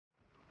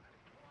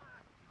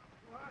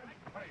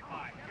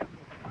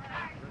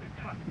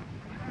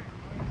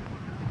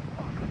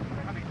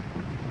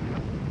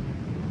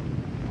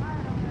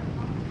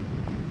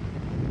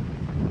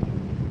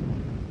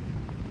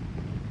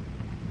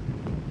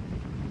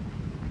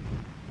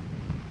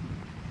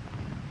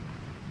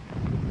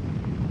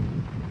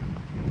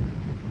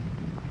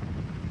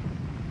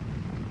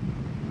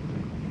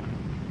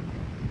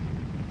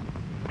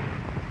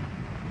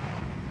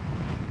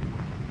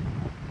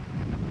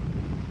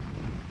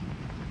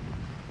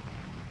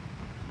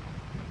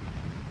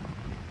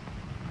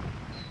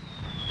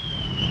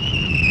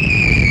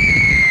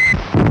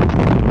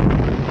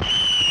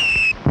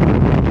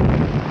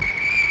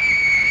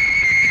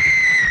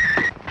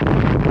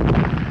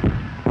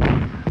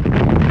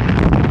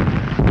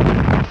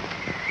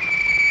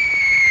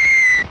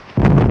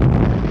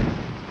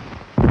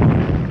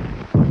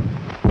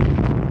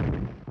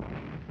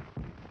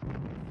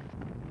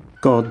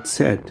God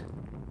said,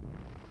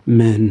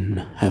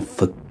 "Men have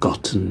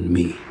forgotten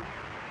me.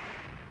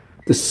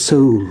 The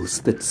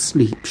souls that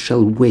sleep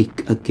shall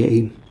wake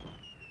again,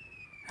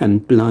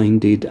 and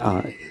blinded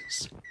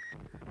eyes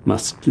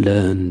must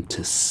learn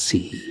to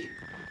see."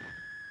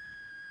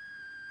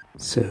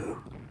 So,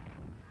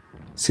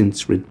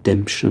 since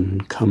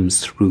redemption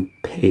comes through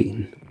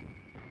pain,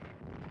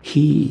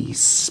 he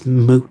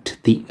smote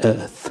the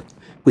earth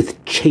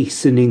with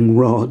chastening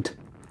rod,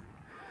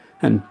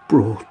 and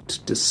brought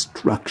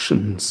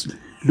destruction's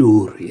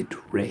lurid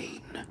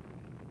rain.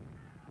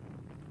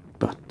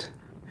 But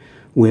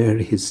where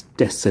his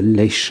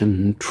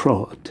desolation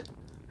trod,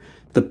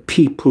 the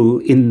people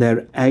in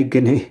their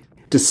agony,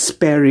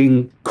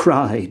 despairing,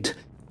 cried,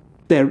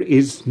 "There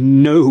is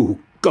no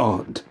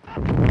God."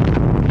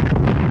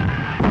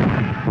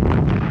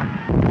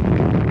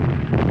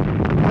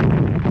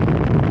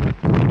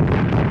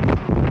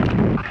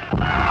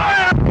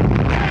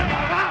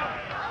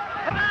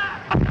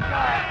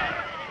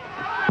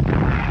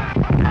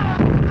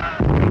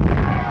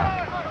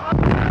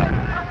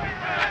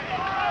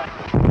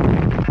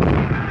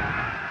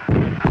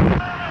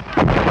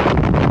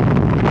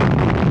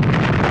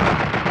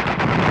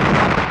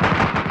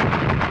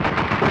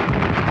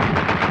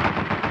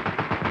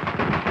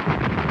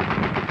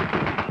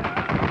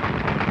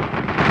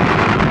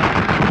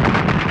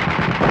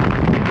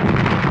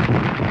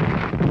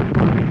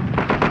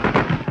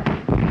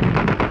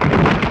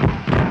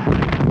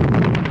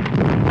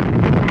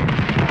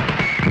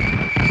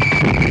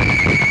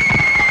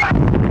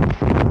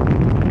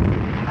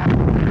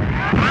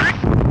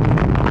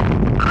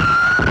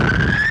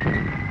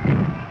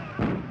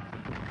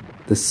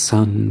 The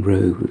sun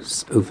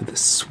rose over the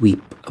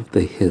sweep of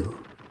the hill,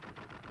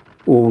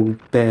 all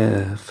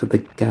bare for the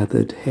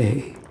gathered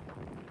hay,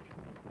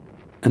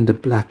 and a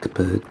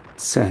blackbird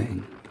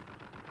sang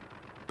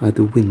by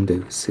the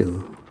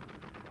window-sill,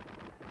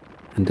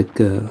 and a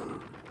girl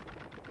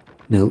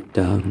knelt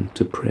down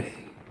to pray.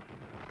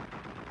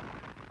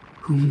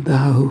 "Whom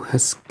thou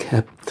hast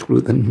kept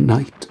through the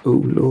night, O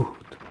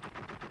Lord,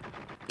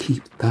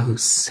 keep thou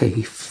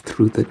safe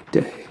through the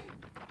day."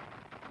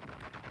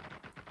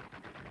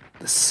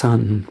 The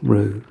sun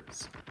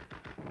rose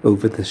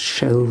over the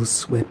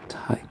shell-swept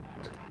height.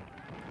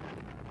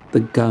 The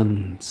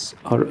guns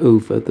are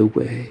over the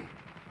way,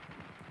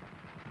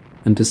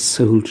 and a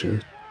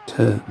soldier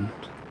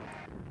turned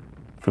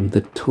from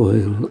the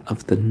toil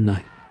of the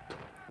night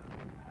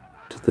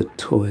to the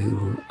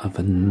toil of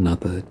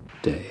another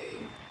day.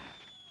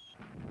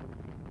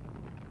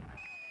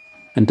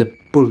 And a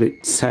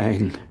bullet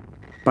sang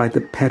by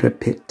the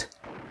parapet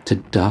to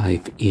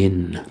dive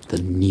in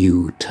the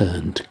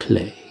new-turned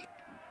clay.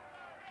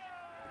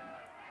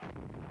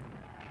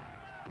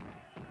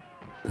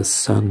 The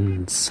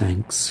sun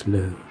sank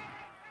slow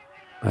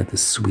by the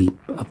sweep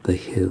of the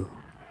hill.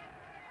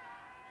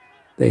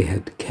 They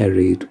had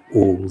carried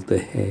all the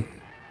hay,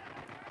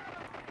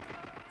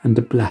 and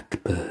a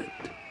blackbird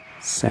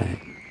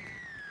sang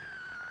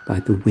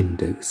by the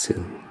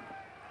window-sill,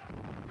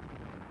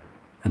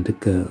 and a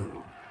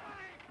girl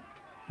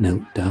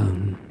knelt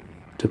down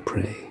to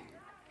pray.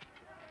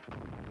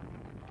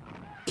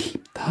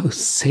 "Keep thou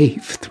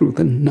safe through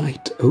the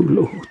night, O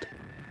Lord,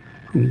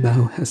 whom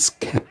thou hast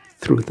kept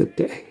through the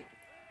day."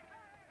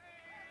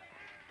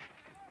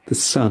 The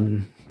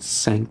sun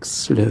sank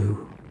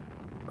slow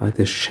by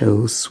the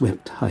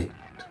shell-swept height.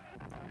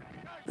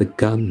 The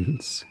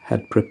guns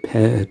had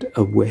prepared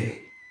a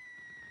way,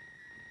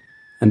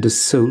 and a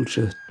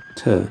soldier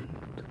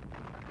turned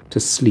to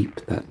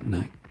sleep that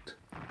night,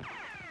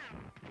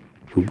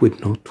 who would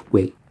not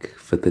wake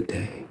for the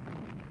day.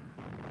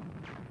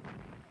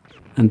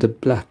 And a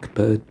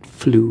blackbird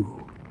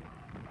flew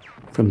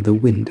from the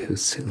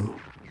window-sill,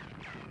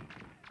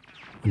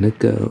 and a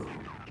girl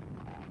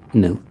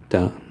knelt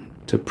down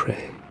to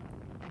pray.